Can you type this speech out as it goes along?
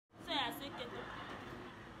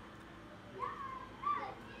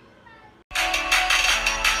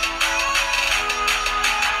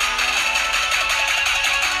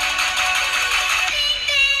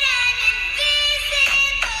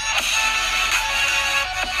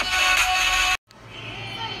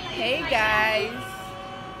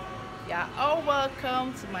You are all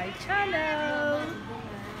welcome to my channel.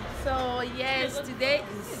 So yes, today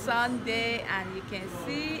is Sunday and you can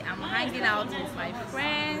see I'm hanging out with my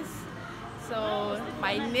friends, so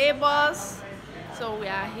my neighbors. So we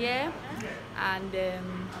are here and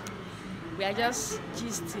we are just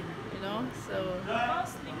gisting, you know. So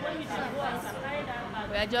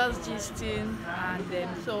we are just gisting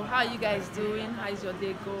and so how are you guys doing? How is your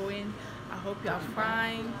day going? I hope you are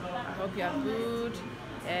fine. I hope you are good.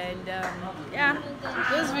 And yeah,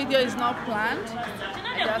 this video is not planned.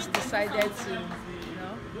 I just decided to, you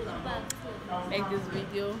know, make this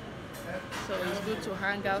video. So it's good to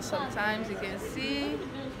hang out sometimes. You can see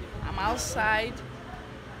I'm outside.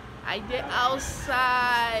 I did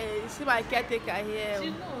outside. See my caretaker here.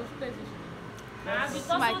 See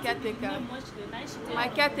my caretaker. My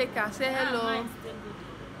caretaker, say hello.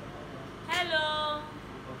 Hello.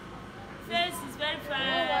 Face is very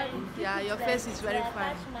fine. Yeah, your face is very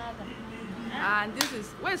fine. And this is,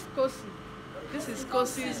 where's Kosi? This is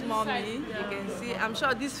Kosi's mommy. You can see, I'm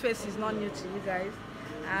sure this face is not new to you guys.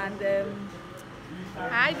 And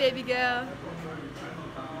hi baby girl.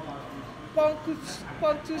 Pontus.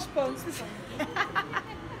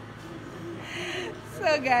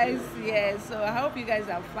 So guys, yeah, so I hope you guys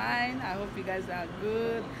are fine. I hope you guys are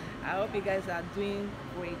good. I hope you guys are doing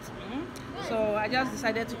great. So I just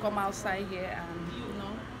decided to come outside here and, you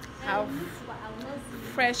know, have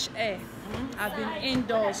fresh air. I've been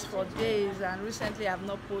indoors for days and recently I've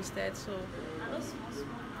not posted, so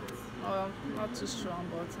not too strong,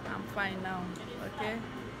 but I'm fine now. Okay,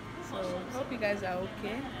 so hope you guys are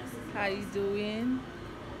okay. How you doing?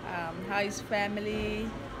 How is family?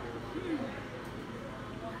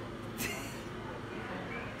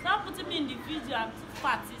 Stop putting me in the video. I'm too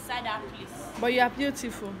fat inside that place. But you are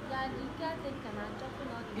beautiful.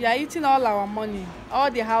 You are eating all our money, all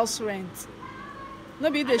the house rent.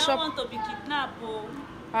 Nobody the shop. I don't want to be kidnapped.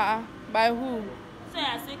 By who? So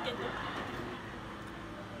I say keto.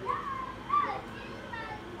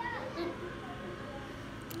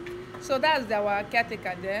 So that's our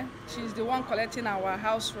caretaker there. She's the one collecting our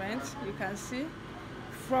house rent. You can see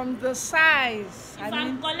from the size. If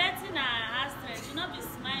I'm collecting her house rent, she'll not be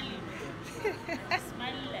smiling.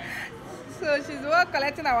 Smiling like. So she's the one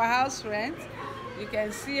collecting our house rent. You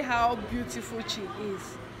can see how beautiful she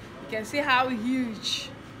is. You can see how huge.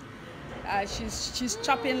 She's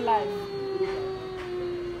chopping live.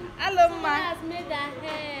 Hello, ma. Who made her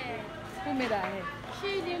hair? Who made her hair?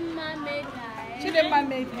 Chidinma made her hair. Chidinma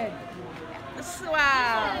made hair.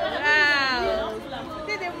 Wow.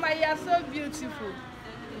 Chidinma, you are so beautiful.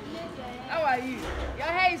 How are you? Your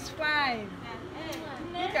hair is fine.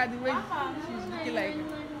 Look at the way she's looking like.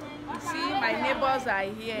 You see, my neighbors are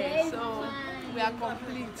here, so we are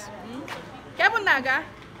complete. Kevin Naga?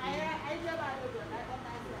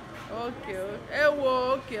 Okay.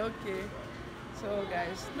 So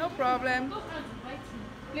guys, no problem.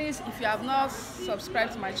 Please, if you have not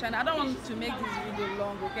subscribed to my channel, I don't want to make this video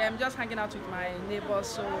long, okay? I'm just hanging out with my neighbors,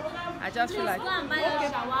 so I just feel like... Go and buy your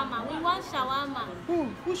shawarma. We want shawarma.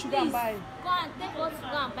 Who should go and buy? Go and take us to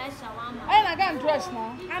go and buy shawarma. I can't dress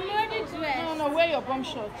now. I'm already dressed. No, wear your bum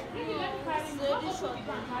short.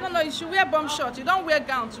 No, you should wear bum short. You don't wear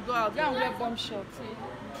gown to go out. Go and wear bum short.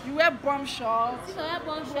 You wear bum short. If I wear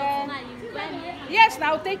bum shorts now, you buy me. Yes,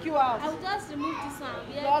 now I'll take you out. I will just remove this one.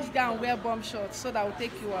 Just go and wear bum shorts so that will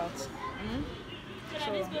take you out.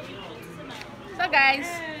 So guys,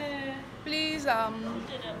 please we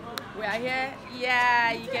are here.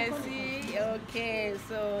 Yeah, you can see. Okay,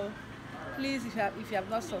 so please, if you have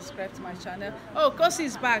not subscribed to my channel. Oh, Kosi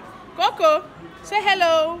is back. Coco, say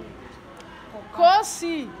hello.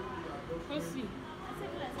 Kosi.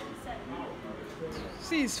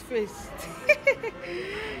 See his face.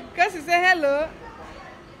 Kosi, say hello.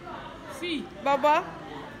 See. Baba.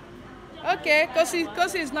 Okay,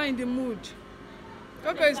 Kosi is not in the mood.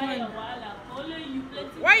 Coco is not in.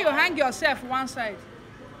 Why you hang yourself one side?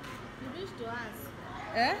 You wish to ask.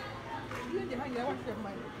 Eh?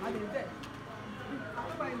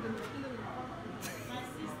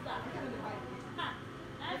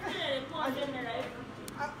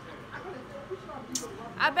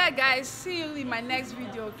 I bet guys, see you in my next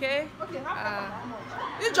video, okay?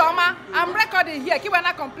 Ijoma, I'm recording here. Keep on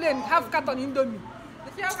not complain. Have cat on Indomie.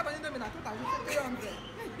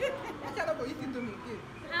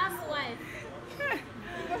 Housewife.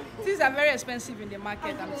 Things are very expensive in the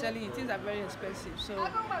market. I'm telling you, things are very expensive. So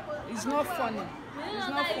it's not funny. It's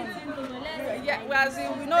not funny. Yeah, whereas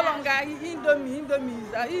we no longer Indomie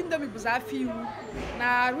is Indomie is a few.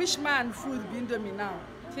 Now rich man food be Indomie now.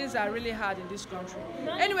 things are really hard in this country.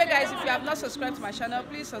 Anyway, guys, if you have not subscribed to my channel,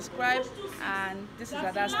 please subscribe. And this is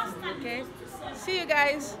Ada's TV, okay? See you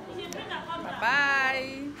guys. Bye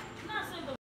bye.